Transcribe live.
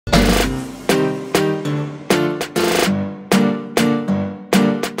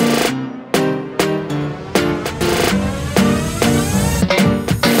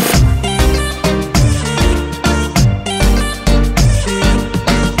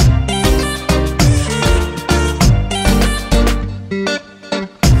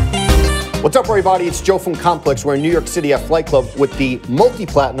What's up, everybody? It's Joe from Complex. We're in New York City at Flight Club with the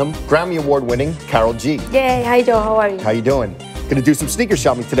multi-platinum, Grammy Award-winning Karol G. Yay, hi Joe, how are you? How you doing? Gonna do some sneaker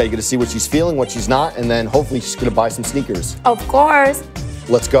shopping today. Gonna see what she's feeling, what she's not, and then hopefully she's gonna buy some sneakers. Of course.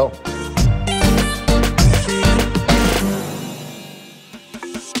 Let's go.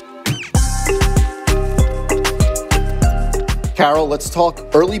 Karol, let's talk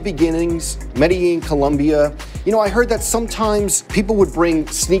early beginnings, Medellin, Colombia. You know, I heard that sometimes people would bring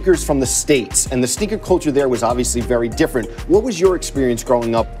sneakers from the States, and the sneaker culture there was obviously very different. What was your experience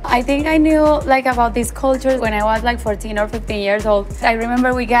growing up? I think I knew about this culture when I was 14 or 15 years old. I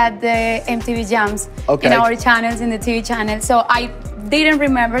remember we got the MTV Jams in our channels, in the TV channel. So I didn't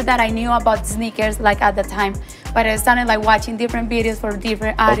remember that I knew about sneakers at the time. But I started watching different videos for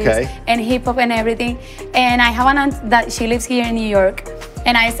different artists and hip hop and everything. And I have an aunt that she lives here in New York.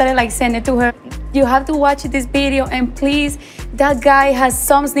 And I started sending it to her. You have to watch this video, and please, that guy has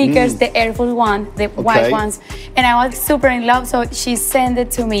some sneakers, the Air Force One, the white ones. And I was super in love, so she sent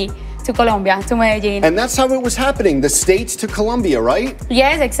it to me, to Colombia, to Medellin. And that's how it was happening, the States to Colombia, right?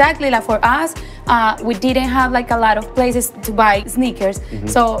 Yes, exactly. For us, we didn't have a lot of places to buy sneakers.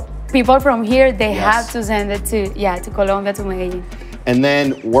 So people from here, they have to send it to Colombia, to Medellin. And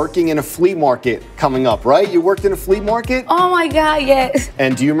then working in a flea market coming up, right? You worked in a flea market? Oh my God, yes.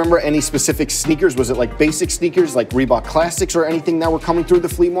 And do you remember any specific sneakers? Was it basic sneakers, like Reebok Classics or anything that were coming through the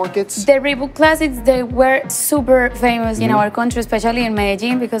flea markets? The Reebok Classics, they were super famous in our country, especially in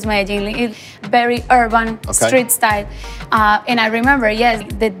Medellin, because Medellin is very urban, street style. And I remember, yes,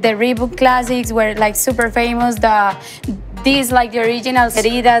 the Reebok Classics were super famous. These the original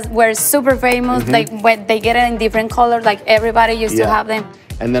Adidas were super famous. When they get it in different colors, everybody used to have them.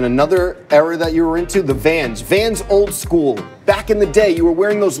 And then another era that you were into, the Vans. Vans old school. Back in the day, you were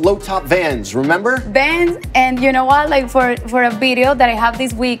wearing those low top Vans, remember? Vans, and you know what? For a video that I have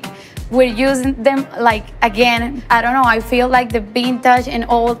this week, we're using them again. I don't know, I feel the vintage and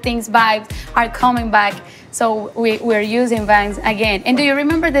old things vibes are coming back. So we're using Vans again. And do you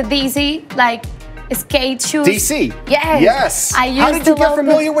remember the DC, skate shoes? DC? Yes. Yes. How did you get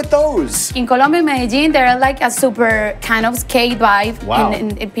familiar with those? In Colombia and Medellin, they're a super kind of skate vibe. Wow.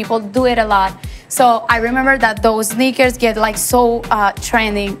 And people do it a lot. So I remember that those sneakers get so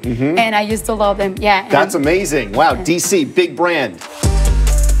trending, and I used to love them. Yeah. That's amazing. Wow, DC, big brand.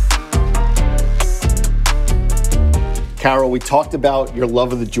 Karol, we talked about your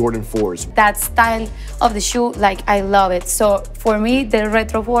love of the Jordan 4s. That style of the shoe, I love it. So for me, the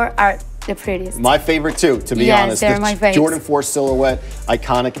Retro 4 are the prettiest. My favorite too, to be honest. They're my favorite. Jordan 4 silhouette,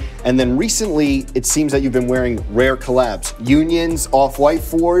 iconic. And then recently, it seems that you've been wearing rare collabs. Unions, Off-White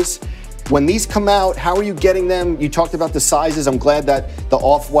 4s. When these come out, how are you getting them? You talked about the sizes. I'm glad that the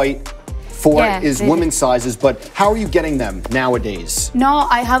Off-White 4 is women's sizes, but how are you getting them nowadays? No,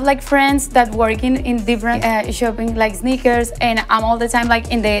 I have friends that work in different shopping sneakers, and I'm all the time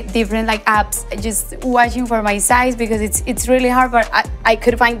in the different apps, just watching for my size, because it's really hard. But I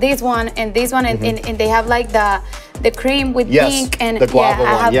could find this one and this one, and they have the cream with pink, and the guava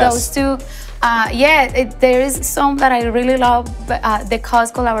I have one, those too. There is some that I really love, the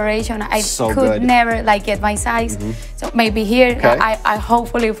COS collaboration. I could never get my size, so maybe here I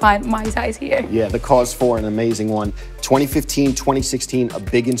hopefully find my size here. Yeah, the COS 4, an amazing one. 2015, 2016, a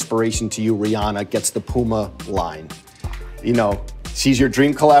big inspiration to you. Rihanna gets the Puma line. You know, she's your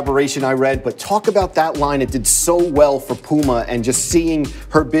dream collaboration, I read, but talk about that line. It did so well for Puma, and just seeing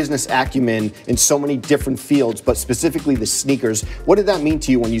her business acumen in so many different fields, but specifically the sneakers. What did that mean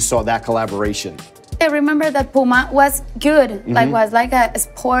to you when you saw that collaboration? I remember that Puma was good, was a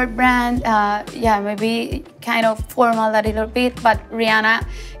sport brand, maybe kind of formal a little bit, but Rihanna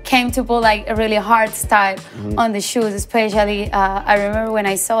came to put a really hard style on the shoes, especially. I remember when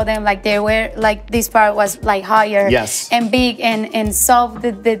I saw them, they were this part was higher and big and soft,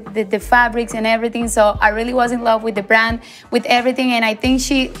 the fabrics and everything. So I really was in love with the brand, with everything, and I think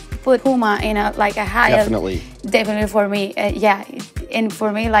she put Puma in a higher. Definitely for me, and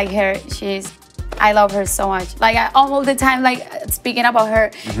for me her, I love her so much. I all the time speaking about her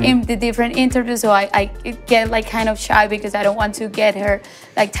in the different interviews, so I get kind of shy, because I don't want to get her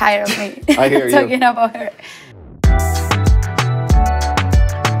tired of me. I hear you. Talking about her.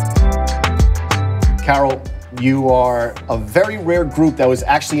 Karol, you are a very rare group that was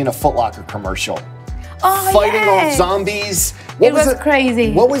actually in a Foot Locker commercial. Fighting off zombies. It was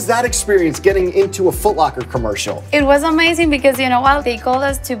crazy. What was that experience, getting into a Foot Locker commercial? It was amazing, because you know what, they called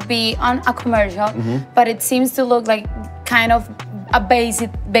us to be on a commercial, but it seems to look kind of a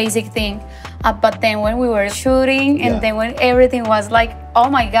basic thing. But then when we were shooting, and then when everything was oh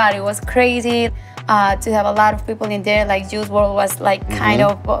my God, it was crazy. To have a lot of people in there, Juice WRLD was kind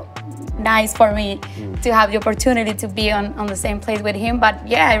of nice for me to have the opportunity to be on the same place with him. But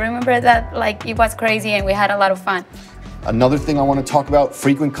yeah, I remember that like it was crazy and we had a lot of fun. Another thing I want to talk about,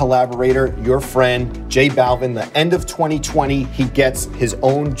 frequent collaborator, your friend, J Balvin, the end of 2020, he gets his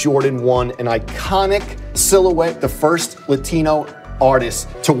own Jordan 1, an iconic silhouette, the first Latino artist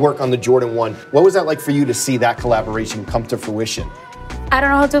to work on the Jordan 1. What was that like for you to see that collaboration come to fruition? I don't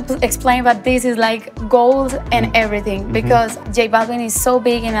know how to explain, but this is like gold and everything, because J Balvin is so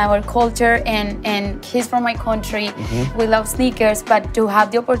big in our culture and he's from my country. We love sneakers, but to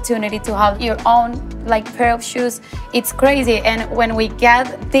have the opportunity to have your own like pair of shoes, it's crazy. And when we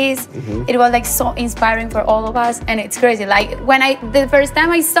get this, it was like so inspiring for all of us, and it's crazy. Like when the first time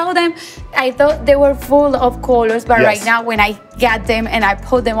I saw them, I thought they were full of colors, but right now when I get them and I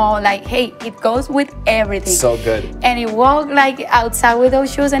put them all, like, hey, it goes with everything. So good. And you walk like outside with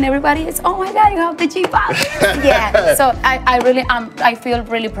those shoes and everybody is, oh my God, you have the J Balvin. Yeah, so I feel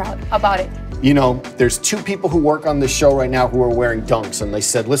really proud about it. You know, there's two people who work on this show right now who are wearing dunks, and they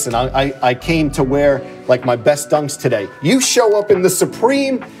said, listen, I came to wear like my best dunks today. You show up in the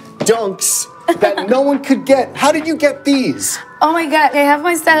Supreme dunks that no one could get. How did you get these? Oh my God, I have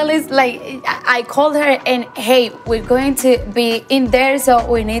my stylist, like, I called her and, hey, we're going to be in there, so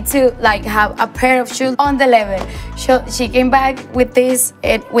we need to like have a pair of shoes on the level. So she came back with this,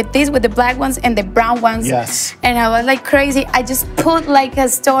 with the black ones and the brown ones. Yes. And I was like crazy. I just put like a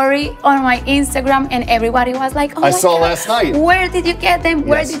story on my Instagram and everybody was like, oh my God, I saw last night. Where did you get them?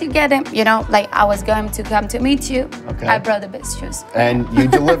 Where did you get them? You know, like I was going to come to meet you. Okay. I brought the best shoes. And you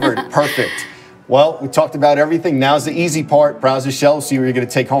delivered. Perfect. Well, we talked about everything. Now's the easy part. Browse the shelves, see what you're going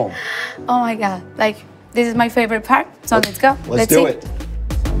to take home. Oh my God. Like, this is my favorite part. So let's go. Let's do it.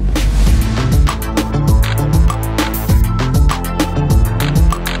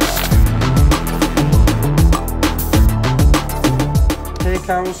 Hey,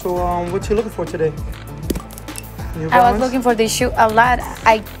 Karol, so what you looking for today? New Balance? I was looking for this shoe a lot.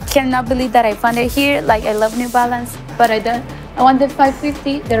 I cannot believe that I found it here. Like, I love New Balance, but I don't. I want the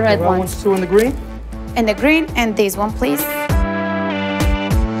 550, the red ones. Ones too in the green? And the green, and this one, please.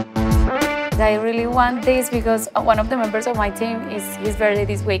 I really want this because one of the members of my team is his birthday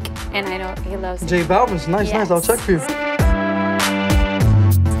this week, and I know he loves it. J Balvin's, nice, nice. I'll check for you.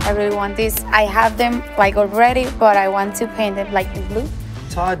 I really want this. I have them like already, but I want to paint them like in blue.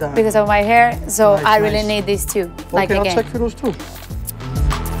 Tie-dye. Because of my hair, so nice, I really need these too. Okay, like I'll again. check for those too.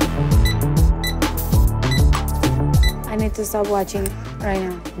 I need to stop watching right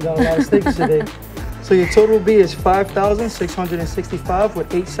now. You got a lot of sneakers today. So your total will be is $5,665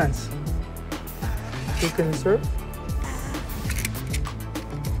 with 8 cents. You can insert.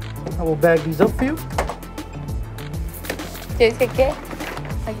 I will bag these up for you. Like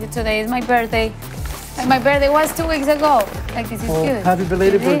today is my birthday. Like my birthday was 2 weeks ago. Like this is good. Happy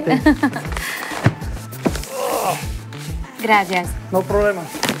belated birthday. Gracias. No problema.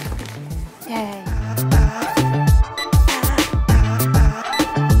 Yay.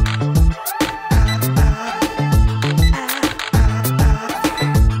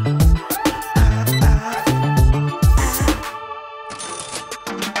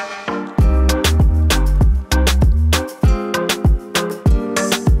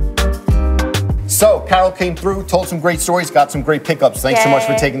 So, Karol came through, told some great stories, got some great pickups. Thanks so much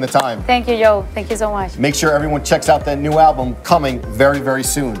for taking the time. Thank you, Joe. Thank you so much. Make sure everyone checks out that new album coming very, very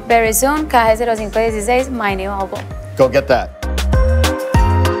soon. Very soon, Caje 0516, my new album. Go get that.